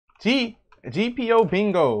GPO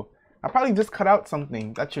bingo. I probably just cut out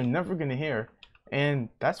something that you're never gonna hear, and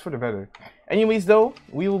that's for the better. Anyways, though,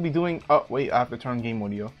 we will be doing. Oh wait, I have to turn game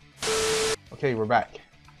audio. Okay, we're back.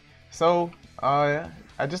 So I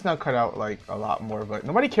just now cut out like a lot more, but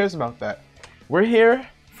nobody cares about that. We're here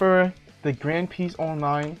for the Grand Peace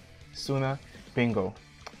Online Suna bingo.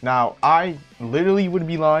 Now, I literally would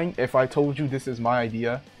be lying if I told you this is my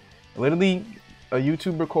idea. Literally, a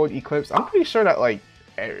YouTuber called Eclipse. I'm pretty sure that like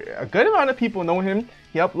a good amount of people know him.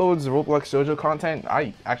 He uploads Roblox JoJo content.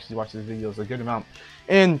 I actually watch his videos a good amount.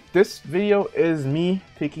 And this video is me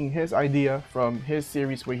taking his idea from his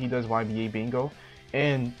series where he does YBA bingo.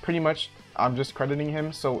 And pretty much I'm just crediting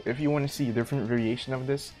him. So if you want to see a different variation of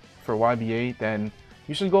this for YBA, then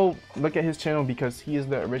you should go look at his channel because he is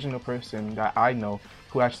the original person that I know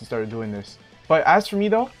who actually started doing this. But as for me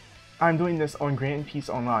though, I'm doing this on Grand Peace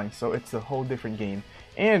Online, so it's a whole different game.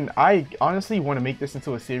 And I honestly want to make this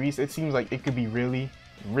into a series. It seems like it could be really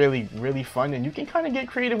fun, and you can kind of get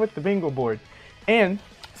creative with the bingo board. And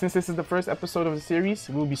since this is the first episode of the series,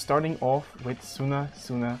 we'll be starting off with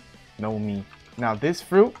Suna-Suna no Mi. Now this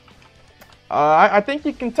fruit, I think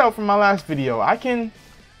you can tell from my last video, I can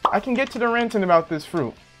get to the ranting about this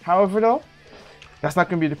fruit. However though, that's not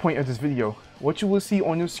going to be the point of this video. What you will see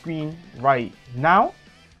on your screen right now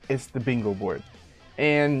is the bingo board.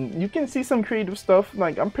 And you can see some creative stuff.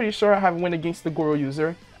 Like, I'm pretty sure I haven't went against the Goro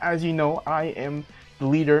user. As you know, I am the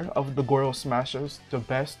leader of the Goro Smashers, the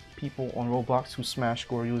best people on Roblox who smash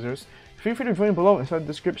Goro users. Feel free to join below inside the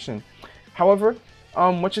description. However,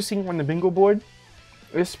 what you're seeing on the bingo board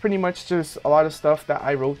is pretty much just a lot of stuff that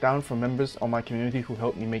I wrote down from members on my community who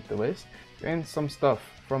helped me make the list, and some stuff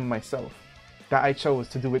from myself that I chose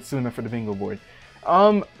to do with Suna for the bingo board.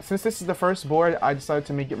 Since this is the first board, I decided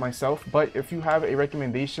to make it myself. But if you have a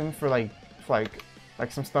recommendation for like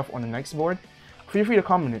some stuff on the next board, feel free to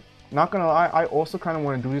comment it. Not gonna lie, I also kind of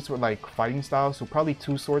want to do this with like fighting styles, so probably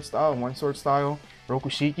 2 sword style and 1 sword style,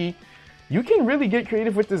 Rokushiki. You can really get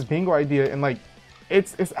creative with this bingo idea, and like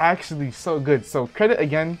it's actually so good. So credit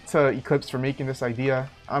again to Eclipse for making this idea.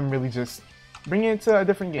 I'm really just bringing it to a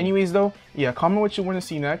different game. Anyways though, yeah, comment what you want to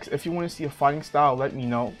see next. If you want to see a fighting style, let me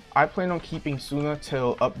know. I plan on keeping Suna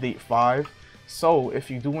till update 5. So if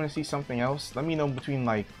you do want to see something else, let me know between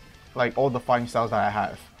like all the fighting styles that I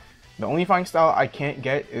have. The only fighting style I can't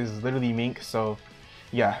get is literally Mink. So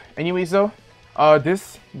yeah. Anyways though,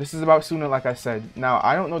 this is about Suna, like I said. Now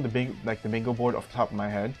I don't know the bingo board off the top of my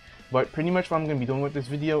head, but pretty much what I'm going to be doing with this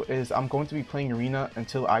video is I'm going to be playing arena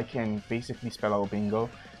until I can basically spell out bingo.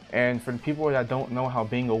 And for the people that don't know how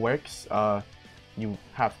bingo works, you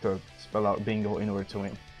have to spell out bingo in order to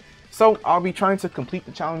win. So I'll be trying to complete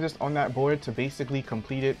the challenges on that board to basically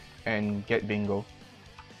complete it and get bingo,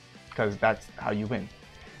 because that's how you win.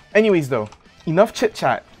 Anyways though, enough chit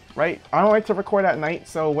chat, right? I don't like to record at night,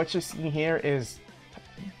 so what you're seeing here is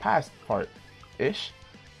past part-ish.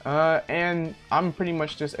 And I'm pretty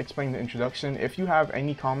much just explaining the introduction. If you have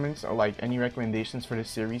any comments or like any recommendations for this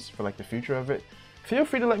series for like the future of it, feel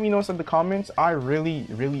free to let me know in the comments. I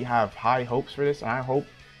really have high hopes for this, and I hope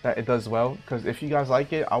that it does well, because if you guys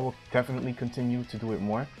like it, I will definitely continue to do it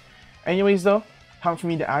more. Anyways though, time for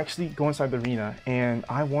me to actually go inside the arena, and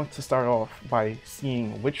I want to start off by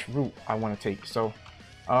seeing which route I want to take. So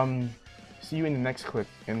see you in the next clip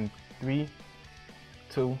in 3,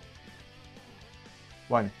 2,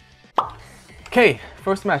 1. Okay,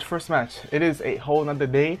 first match. It is a whole nother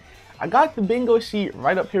day. I got the bingo sheet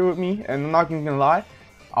right up here with me, and I'm not even gonna lie,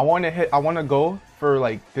 I want to go for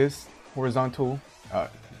like this horizontal,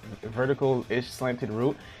 vertical-ish slanted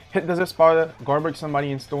route. Hit Desert Sparta, garbage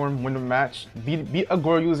somebody in Storm, win the match, beat a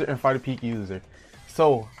Goro user and fight a Pika user.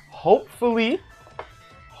 So hopefully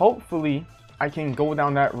I can go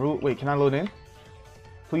down that route. Wait, can I load in?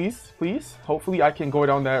 Please. Hopefully I can go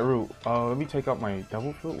down that route. Let me take out my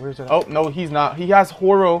devil fruit. Where's that? Oh no, he's not. He has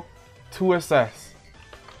Horo to assess.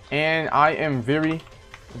 And I am very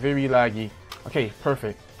laggy. Okay,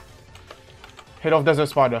 perfect. Hit off Desert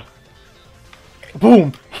Sparta.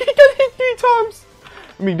 Boom! He got hit 3 times!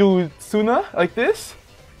 Let me do Suna like this.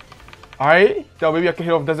 Alright, so maybe I can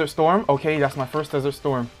hit off Desert Storm. Okay, that's my first Desert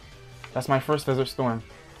Storm.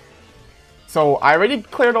 So I already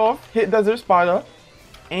cleared off Hit Desert Sparta.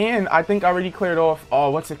 And I think I already cleared off,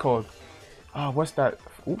 what's it called? What's that?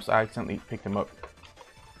 Oops, I accidentally picked him up.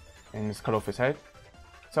 And just cut off his head.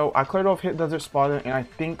 So I cleared off Hit Desert Sparta, and I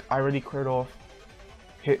think I already cleared off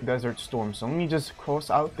Hit Desert Storm. So let me just cross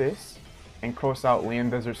out this and cross out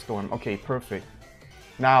Land Desert Storm. Okay, perfect.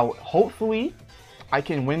 Now, hopefully, I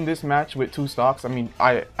can win this match with 2 stocks. I mean,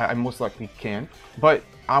 I most likely can. But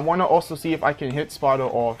I want to also see if I can hit Sparta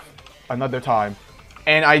off another time.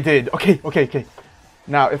 And I did. Okay.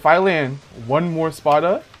 Now, if I land one more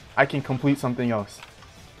Spada, I can complete something else.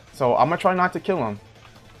 So I'm gonna try not to kill him.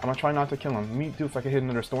 Let me do if I can hit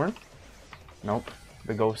another storm. Nope.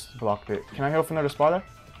 The ghost blocked it. Can I hit off another Spada?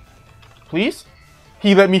 Please?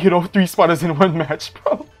 He let me hit off 3 Spadas in one match,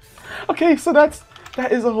 bro. Okay, so that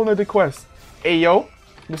is a whole nother quest. Ayo,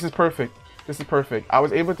 this is perfect. I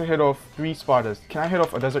was able to hit off 3 Spadas. Can I hit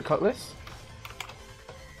off a Desert Cutlass?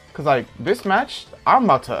 Because, like, this match, I'm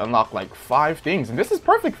about to unlock, like, 5 things. And this is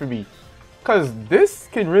perfect for me. Because this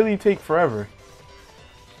can really take forever.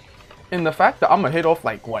 And the fact that I'm going to hit off,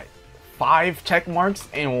 like, what? 5 check marks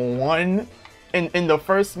in one in the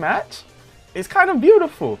first match is kind of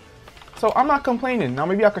beautiful. So I'm not complaining. Now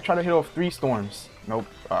maybe I could try to hit off 3 storms. Nope.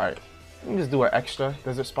 Alright. Let me just do an extra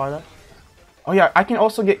Desert Spada. Oh yeah, I can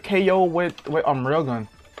also get KO with Railgun.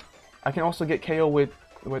 I can also get KO with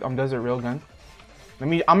Desert Railgun. I'm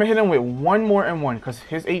gonna hit him with one more M1 because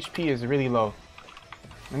his HP is really low.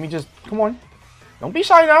 Let me just come on. Don't be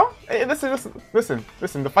shy now. Hey, listen.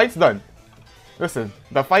 The fight's done. Listen,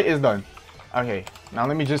 the fight is done. Okay, now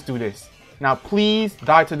let me just do this. Now please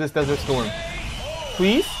die to this Desert Storm.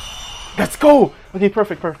 Please? Let's go! Okay,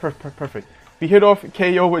 perfect. We hit off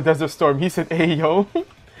KO with Desert Storm. He said, hey, yo.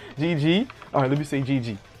 GG. Alright, let me say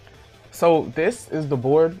GG. So, this is the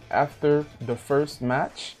board after the first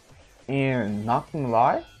match. And not gonna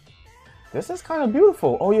lie, this is kind of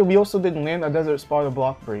beautiful. Oh yeah, we also didn't land a Desert Spada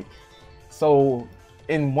block break. So,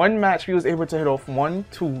 in one match, we was able to hit off 1,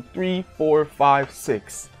 2, 3, 4, 5,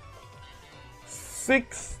 6.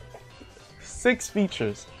 6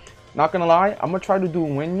 features. Not gonna lie, I'm gonna try to do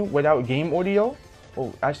win without game audio.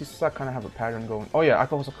 Oh, actually, since I kind of have a pattern going. Oh yeah, I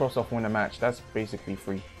can also cross off win a match. That's basically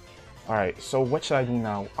free. Alright, so what should I do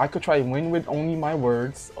now? I could try win with only my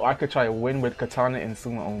words, or I could try win with Katana and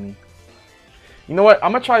Suna only. You know what?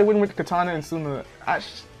 I'm gonna try win with Katana and Suna.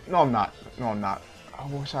 No, I'm not. Oh,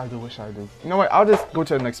 what should I do? You know what? I'll just go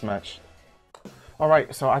to the next match.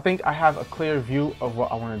 Alright, so I think I have a clear view of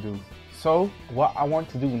what I want to do. So, what I want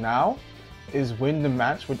to do now is win the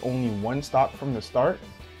match with only 1 stock from the start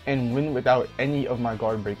and win without any of my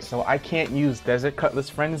guard breaks. So I can't use Desert Cutlass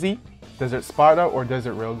Frenzy, Desert Spada, or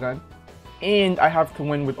Desert Railgun. And I have to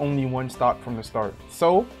win with only 1 stock from the start.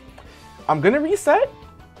 So I'm gonna reset,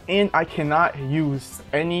 and I cannot use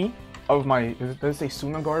any of my, does it say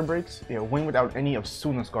Suna guard breaks? Yeah, win without any of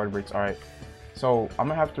Suna's guard breaks. Alright, so I'm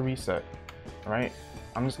gonna have to reset. Alright,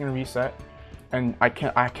 I'm just gonna reset, and I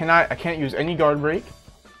can't use any guard break.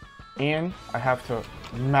 And I have to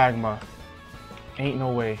Magma. Ain't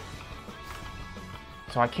no way.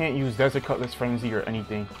 So I can't use Desert Cutlass Frenzy or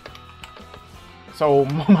anything. So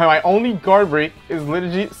my only guard break is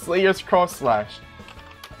literally Slayer's Cross Slash.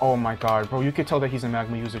 Oh my god, bro, you could tell that he's a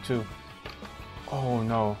Magma user too. Oh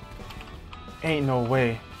no. Ain't no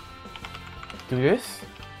way. Do this?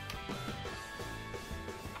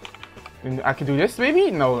 And I could do this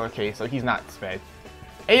maybe? No, okay, so he's not sped.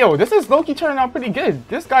 Ayo, this is low-key turning out pretty good.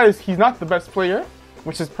 This guy he's not the best player,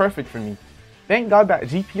 which is perfect for me. Thank God that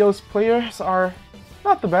GPO's players are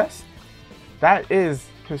not the best. That is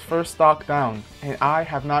his first stock down, and I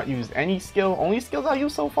have not used any skill. Only skills I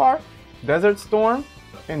used so far, Desert Storm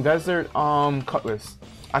and Desert Cutlass.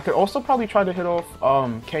 I could also probably try to hit off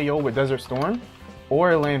KO with Desert Storm,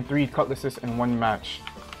 or land 3 Cutlasses in one match.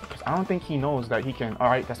 Because I don't think he knows that he can.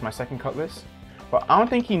 Alright, that's my second Cutlass. But I don't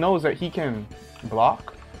think he knows that he can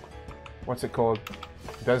block. What's it called?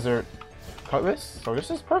 Desert Cutlass. So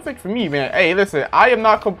this is perfect for me, man. Hey, listen, I am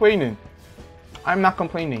not complaining. I'm not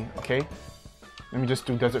complaining, okay? Let me just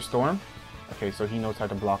do Desert Storm. Okay, so he knows how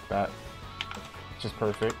to block that. Which is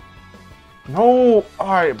perfect. No!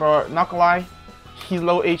 Alright, bro. Not gonna lie. He's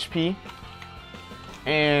low HP.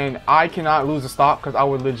 And I cannot lose a stock because I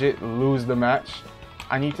would legit lose the match.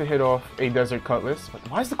 I need to hit off a Desert Cutlass. But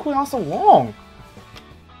why is the cooldown so long?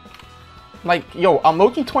 Like, yo, I'm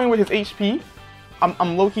low-key toying with his HP.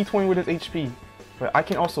 I'm low-key toying with his HP. But I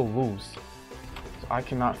can also lose. So I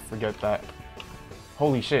cannot forget that.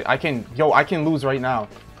 Holy shit, I can lose right now.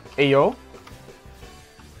 Ayo.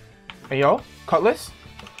 Ayo, Cutlass?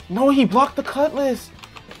 No, he blocked the Cutlass.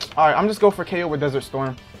 Alright, I'm just go for KO with Desert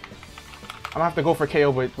Storm. I'm gonna have to go for KO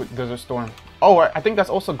with Desert Storm. Oh, I think that's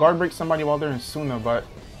also guard break somebody while they're in Suna, but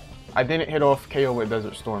I didn't hit off KO with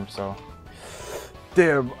Desert Storm, so.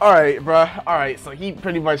 Damn, alright, bruh. Alright, so he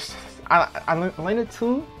pretty much, I landed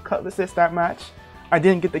 2 Cutlasses that match. I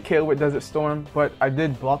didn't get the kill with Desert Storm, but I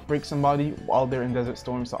did block break somebody while they're in Desert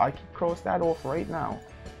Storm, so I can cross that off right now.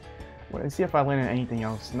 Let's see if I landed anything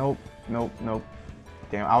else. Nope, nope, nope.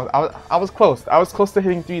 Damn, I was close. I was close to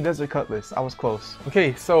hitting 3 Desert Cutlass. I was close.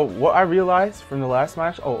 Okay, so what I realized from the last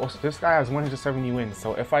match, oh, so this guy has 170 wins.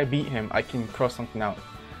 So if I beat him, I can cross something out.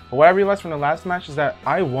 But what I realized from the last match is that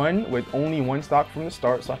I won with only 1 stock from the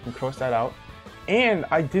start, so I can cross that out. And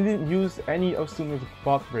I didn't use any of Suna's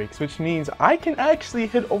block breaks, which means I can actually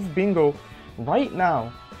hit off Bingo right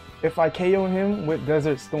now if I KO him with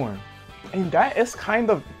Desert Storm. And that's kind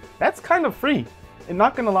of free. And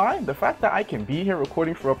not gonna lie, the fact that I can be here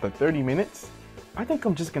recording for up to 30 minutes, I think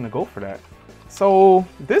I'm just gonna go for that. So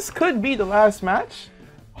this could be the last match.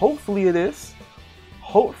 Hopefully it is.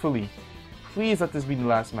 Hopefully. Please let this be the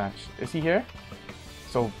last match. Is he here?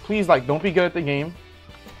 So please, like, don't be good at the game.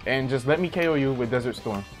 And just let me KO you with Desert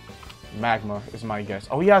Storm. Magma is my guess.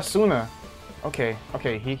 Oh, he has Suna. Okay,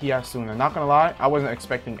 he has Suna. Not gonna lie, I wasn't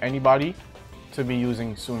expecting anybody to be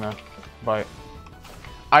using Suna. But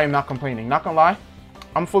I am not complaining. Not gonna lie,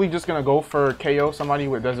 I'm fully just gonna go for KO somebody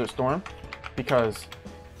with Desert Storm. Because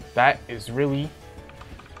that is really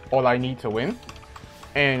all I need to win.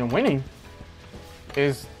 And winning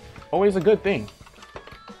is always a good thing.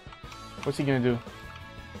 What's he gonna do?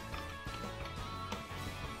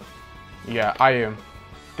 Yeah, I am.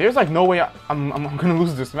 There's like no way I'm gonna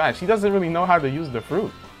lose this match. He doesn't really know how to use the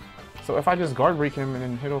fruit. So if I just guard break him and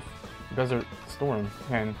then hit off Desert Storm,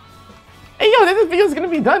 and hey yo, this video's gonna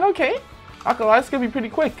be done. Okay, not gonna lie, it's gonna be pretty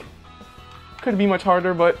quick. Could be much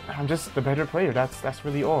harder, but I'm just the better player. That's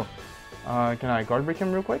really all. Can I guard break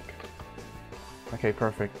him real quick? Okay,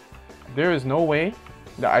 perfect. There is no way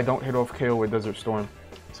that I don't hit off KO with Desert Storm.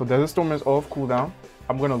 So Desert Storm is off cooldown.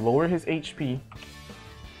 I'm gonna lower his HP.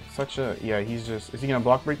 Yeah, he's just, is he gonna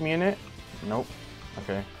block break me in it? Nope.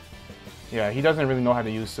 Okay. Yeah, he doesn't really know how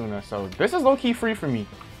to use Suna, so this is low-key free for me.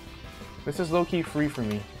 This is low-key free for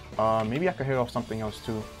me. Maybe I could hit off something else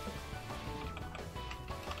too.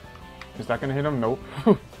 Is that gonna hit him? Nope.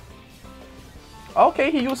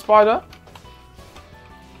 Okay, he used Sparta.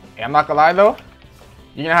 Hey, I'm not gonna lie though.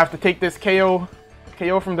 You're gonna have to take this KO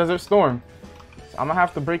from Desert Storm. So I'm gonna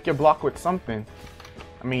have to break your block with something.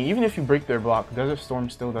 I mean, even if you break their block, Desert Storm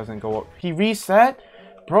still doesn't go up. He reset?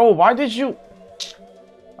 Bro, why did you...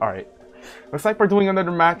 Alright. Looks like we're doing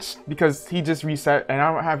another match because he just reset and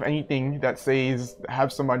I don't have anything that says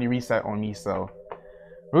have somebody reset on me, so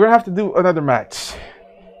we're gonna have to do another match.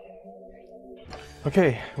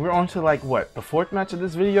 Okay, we're on to like what, the 4th match of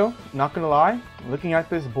this video. Not gonna lie, looking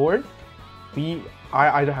at this board,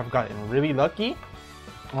 I either have gotten really lucky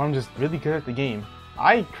or I'm just really good at the game.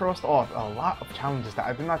 I crossed off a lot of challenges that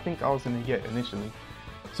I did not think I was going to get initially.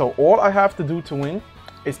 So all I have to do to win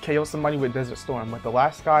is KO somebody with Desert Storm, but the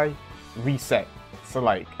last guy reset. So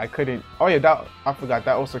like, I couldn't, oh yeah, I forgot,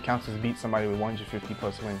 that also counts as beat somebody with 150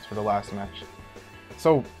 plus wins for the last match.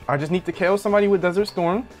 So I just need to KO somebody with Desert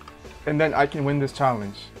Storm, and then I can win this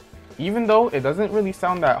challenge. Even though it doesn't really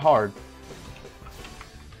sound that hard.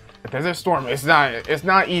 Desert Storm, it's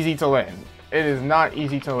not easy to win. It is not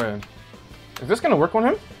easy to win. Is this gonna work on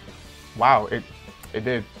him? Wow, it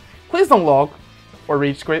did. Please don't log or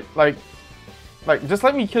rage quit. Like just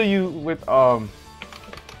let me kill you with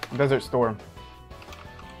Desert Storm.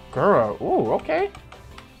 Gura, ooh, okay.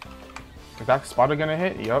 Is that spotter gonna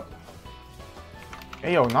hit? Yup.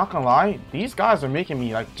 Hey yo, not gonna lie, these guys are making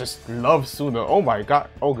me like just love Suna. Oh my god.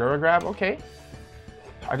 Oh, Gura grab, okay.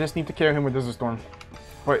 I just need to kill him with Desert Storm.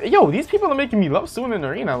 But yo, these people are making me love Suna in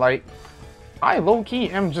Arena. Like, I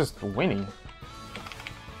low-key am just winning.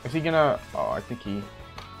 Is he gonna... Oh, I think he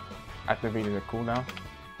activated a cooldown.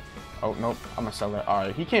 Oh, nope. I'm gonna sell it.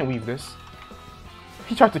 Alright, he can't weave this.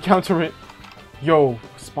 He tried to counter it. Yo,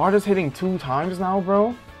 Sparta's hitting 2 times now,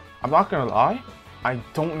 bro. I'm not gonna lie. I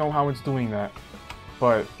don't know how it's doing that.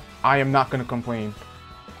 But I am not gonna complain.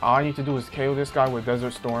 All I need to do is KO this guy with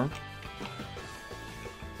Desert Storm.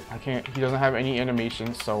 I can't... He doesn't have any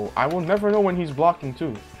animations, so I will never know when he's blocking,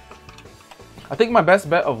 too. I think my best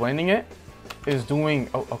bet of landing it is doing...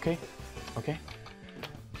 Oh, okay. Okay.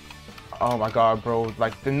 Oh my god, bro.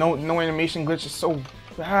 Like, the no animation glitch is so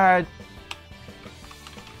bad.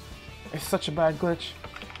 It's such a bad glitch.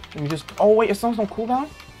 Let me just... Oh, wait. It's not on cooldown?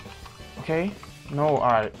 Okay. No,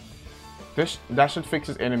 alright. That should fix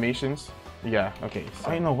his animations. Yeah, okay.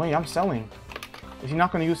 So, ain't no way. I'm selling. Is he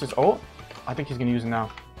not going to use his ult? I think he's going to use it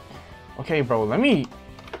now. Okay, bro. Let me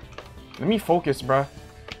focus, bruh.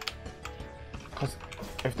 Because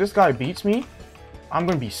if this guy beats me, I'm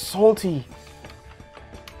going to be salty.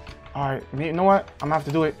 Alright, you know what? I'm going to have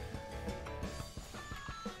to do it.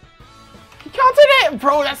 He counted it!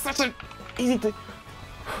 Bro, that's such an easy thing.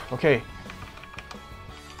 Okay.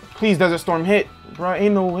 Please, Desert Storm hit. Bro,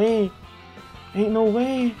 ain't no way. Ain't no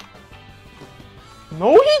way.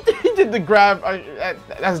 No, he did the grab.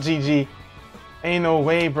 That's GG. Ain't no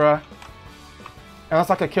way, bruh. Unless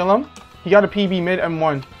I could kill him. He got a PB mid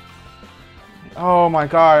M1. Oh my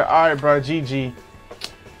god. Alright, bruh. GG.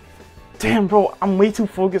 Damn, bro. I'm way too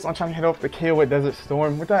focused on trying to hit off the KO with Desert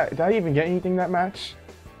Storm. Did I even get anything that match?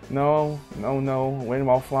 No. Win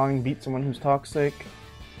while flying. Beat someone who's toxic.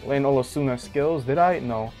 Land all of Suna skills. Did I?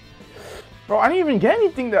 No. Bro, I didn't even get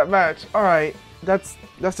anything that match. Alright. That's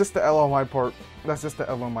just the L on my part. That's just the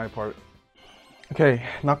L on my part. Okay,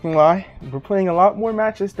 not gonna lie, we're playing a lot more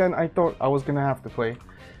matches than I thought I was gonna have to play.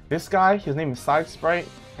 This guy, his name is Side Sprite,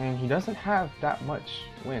 and he doesn't have that much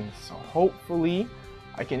wins. So hopefully,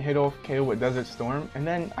 I can hit off KO with Desert Storm, and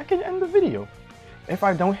then I can end the video. If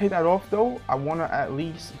I don't hit that off though, I wanna at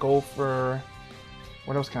least go for...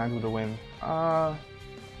 What else can I do to win?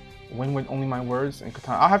 Win with only my words and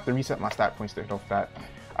Katana. I'll have to reset my stat points to hit off that.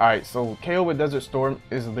 Alright, so KO with Desert Storm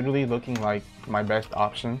is literally looking like my best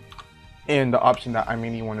option. And the option that I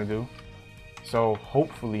mainly want to do. So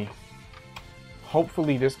hopefully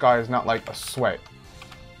this guy is not like a sweat.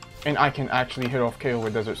 And I can actually hit off KO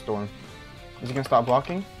with Desert Storm. Is he gonna stop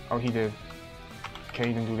blocking? Oh, he did. Okay,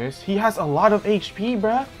 he didn't do this. He has a lot of HP,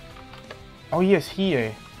 bruh. Oh, yes, he.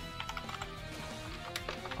 I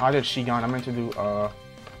did Shigan. I meant to do,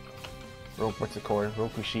 what's it called?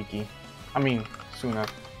 Rokushiki. I mean, Suna.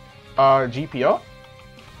 GPO?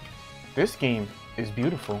 This game is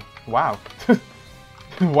beautiful. Wow.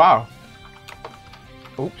 Wow.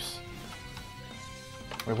 Oops.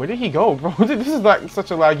 Wait, where did he go, bro? This is like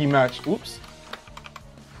such a laggy match. Oops.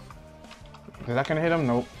 Is that gonna hit him?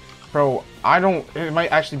 Nope. Bro, it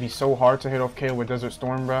might actually be so hard to hit off KO with Desert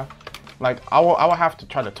Storm, bro. Like, I will have to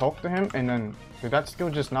try to talk to him, and then, did that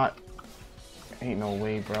skill just not... Ain't no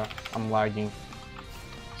way, bro. I'm lagging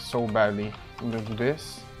so badly. I'm gonna do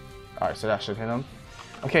this. Alright, so that should hit him.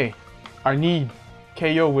 Okay, I need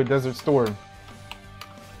KO with Desert Storm.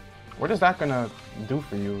 What is that gonna do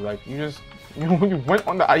for you? Like, you went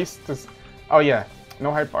on the ice to... Oh yeah,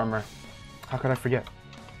 no hype armor. How could I forget?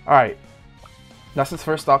 Alright, that's his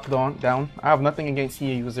first stock down. I have nothing against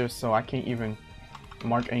CA users, so I can't even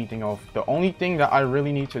mark anything off. The only thing that I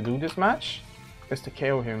really need to do this match is to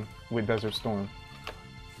KO him with Desert Storm.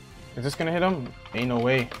 Is this gonna hit him? Ain't no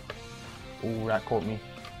way. Ooh, that caught me.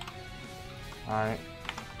 Alright.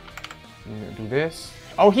 Do this.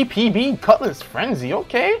 Oh, he PB Cutlass Frenzy.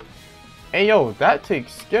 Okay. Hey, yo, that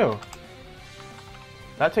takes skill.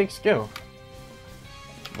 That takes skill.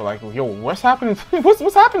 But like, yo, what's happening to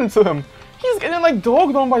what's happening to him? He's getting like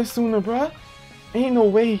dogged on by Suna, bruh. Ain't no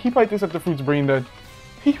way. He probably thinks that the fruit's brain dead.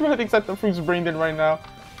 He probably thinks that the fruit's brain dead right now.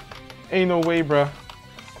 Ain't no way, bruh.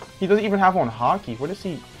 He doesn't even have on hockey. What is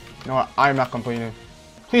he? You know what? I'm not complaining.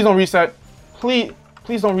 Please don't reset. Please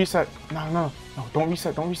don't reset. No, don't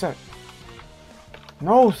reset. Don't reset.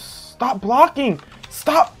 No, stop blocking.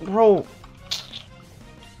 Stop, bro.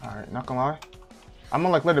 Alright, not gonna lie. I'm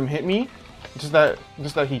gonna like let him hit me. Just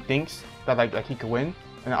that he thinks that like he could win.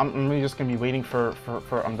 And I'm really just gonna be waiting for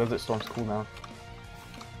Desert Storm's cooldown.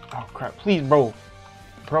 Oh crap, please, bro.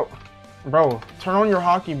 Bro, turn on your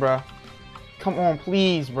hockey, bro. Come on,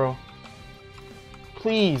 please, bro.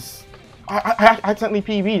 Please. I accidentally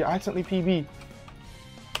PB'd. I accidentally PB'd.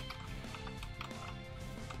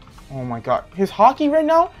 Oh my god. His hockey right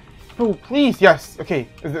now? Bro, please. Yes. Okay.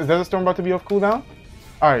 Is Desert Storm about to be off cooldown?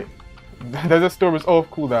 Alright. Desert Storm is off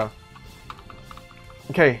cooldown.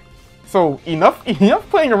 Okay. So, enough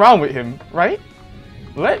playing around with him, right?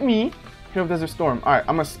 Let me hit up Desert Storm. Alright,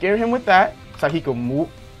 I'm gonna scare him with that so he can move.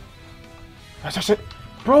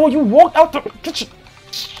 Bro, you walked out the kitchen.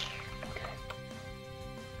 Okay.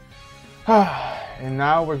 And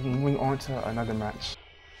now we're moving on to another match.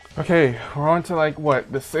 Okay, we're on to like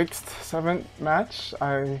what, the 6th, 7th match?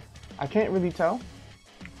 I can't really tell.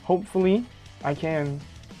 Hopefully, I can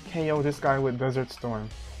KO this guy with Desert Storm.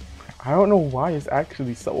 I don't know why it's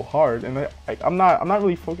actually so hard, and I'm not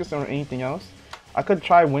really focused on anything else. I could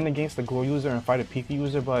try win against the Glow user and fight a Pika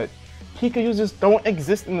user, but Pika users don't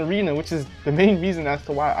exist in the arena, which is the main reason as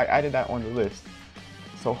to why I added that on the list.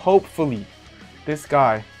 So hopefully, this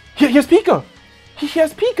guy... He has Pika! He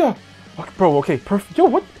has Pika! Okay, bro, okay, perfect. Yo,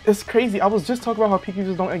 what is crazy? I was just talking about how Pika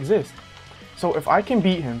users don't exist. So if I can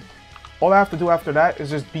beat him, all I have to do after that is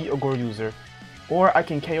just beat a Gore user. Or I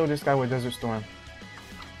can KO this guy with Desert Storm.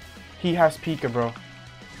 He has Pika, bro.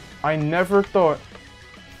 I never thought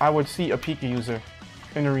I would see a Pika user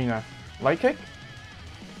in arena. Light kick?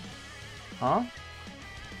 Huh?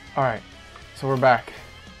 Alright, so we're back.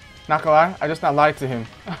 Not gonna lie, I just not lied to him.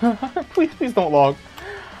 please don't log.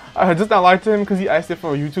 I just not lied to him because he asked it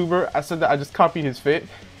for a YouTuber. I said that I just copied his fit.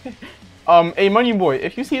 Hey Money Boy,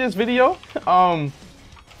 if you see this video,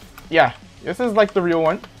 yeah, this is like the real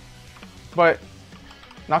one. But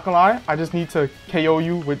not gonna lie, I just need to KO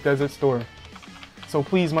you with Desert Storm. So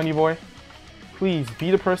please, Money Boy, please be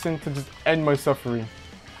the person to just end my suffering.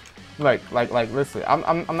 Like, listen,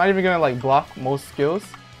 I'm not even gonna like block most skills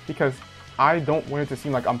because I don't want it to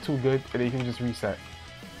seem like I'm too good and they can just reset.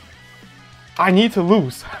 I need to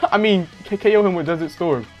lose. I mean, KO him with Desert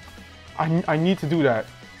Storm. I need to do that.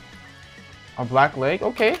 A black leg,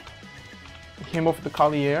 okay. He came off with the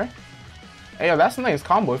Collier. Hey, yo, that's a nice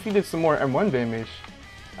combo. If he did some more M1 damage,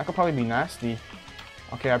 that could probably be nasty.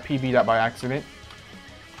 Okay, I PB'd that by accident.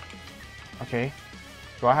 Okay.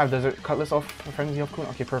 Do I have Desert Cutlass off Frenzy of Kun?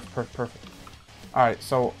 Okay, perfect. Alright,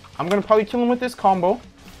 so I'm gonna probably kill him with this combo.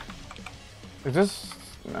 It just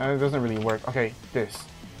it doesn't really work. Okay, this.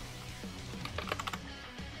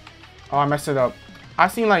 Oh, I messed it up. I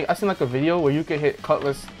seen like a video where you could hit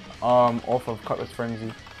Cutlass off of Cutlass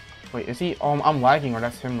Frenzy. Wait, is he I'm lagging, or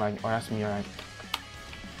that's him lagging, or that's me? Alright.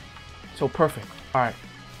 So perfect. Alright.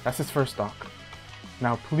 That's his first stock.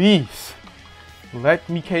 Now please let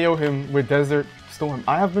me KO him with Desert Storm.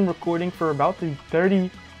 I have been recording for about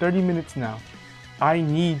 30 minutes now. I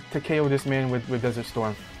need to KO this man with Desert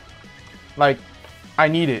Storm. Like, I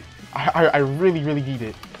need it. I really need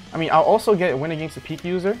it. I mean, I'll also get a win against a peak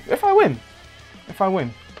user if I win.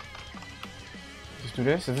 Just do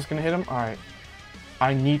this. Is this gonna hit him? Alright.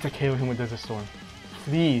 I need to KO him with Desert Storm.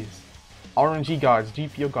 Please. RNG gods,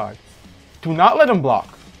 GPO gods. Do not let him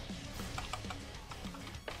block.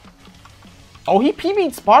 Oh, he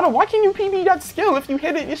PB'd Sparta. Why can't you PB that skill? If you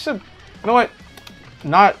hit it, you should. You know what?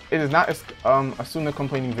 It is not a Suna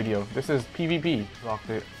complaining video. This is PvP. Blocked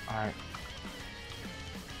it. Alright.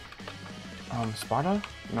 Sparta?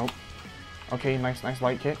 Nope. Okay, nice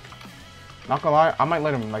light kick. Not gonna lie, I might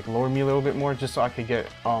let him like lower me a little bit more just so I could get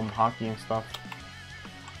hockey and stuff.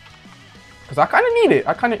 Cause I kinda need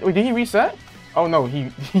it. Wait, did he reset? Oh no,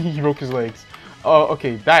 he broke his legs. Oh,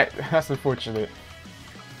 okay, that's unfortunate.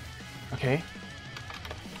 Okay.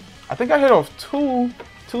 I think I hit off two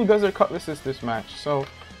Desert Cutlasses this match, so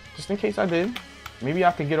just in case I did, maybe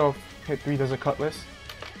I could hit 3 Desert Cutlass,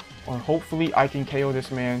 or hopefully I can KO this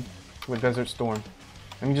man with Desert Storm.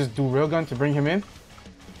 Let me just do Railgun to bring him in.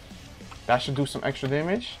 That should do some extra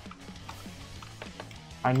damage.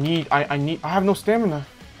 I have no stamina.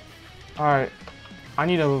 Alright. I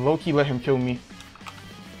need to low-key let him kill me.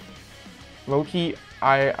 Low-key,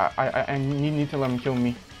 I need to let him kill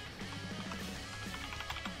me.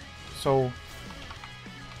 So,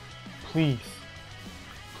 please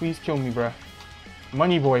kill me, bruh.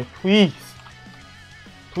 Money Boy, please.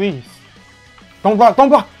 Don't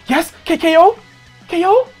block. Yes, KO.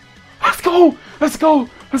 Let's go.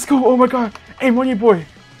 Oh my god. Hey, Money Boy,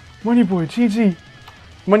 GG.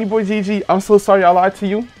 Money Boy, GG. I'm so sorry I lied to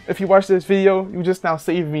you. If you watched this video, you just now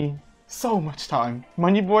saved me so much time.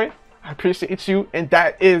 Money Boy, I appreciate you. And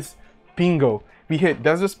that is bingo. We hit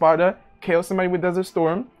Desert Sparta, KO somebody with Desert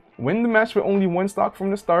Storm, win the match with only 1 stock from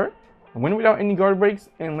the start, win without any guard breaks,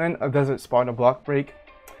 and land a Desert Sparta block break.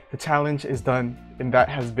 The challenge is done, and that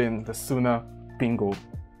has been the Suna bingo.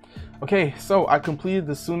 Okay, so I completed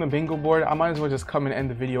the Suna bingo board. I might as well just come and end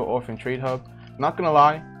the video off in Trade Hub. Not gonna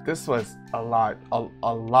lie, this was a lot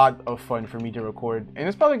of fun for me to record, and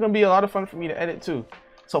it's probably gonna be a lot of fun for me to edit too.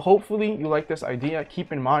 So hopefully you like this idea.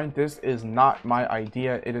 Keep in mind, this is not my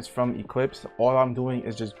idea. It is from Eclipse. All I'm doing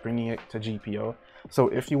is just bringing it to GPO. So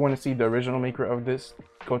if you want to see the original maker of this,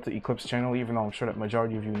 go to Eclipses Channel, even though I'm sure that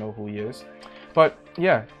majority of you know who he is. But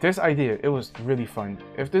yeah, this idea, it was really fun.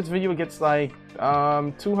 If this video gets like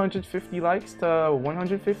 250 likes to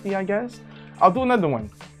 150, I guess, I'll do another one.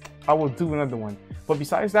 I will do another one. But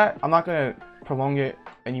besides that, I'm not gonna prolong it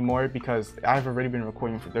anymore because I've already been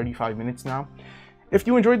recording for 35 minutes now. If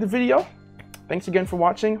you enjoyed the video, thanks again for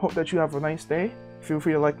watching. Hope that you have a nice day. Feel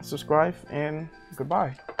free to like and subscribe, and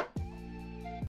goodbye.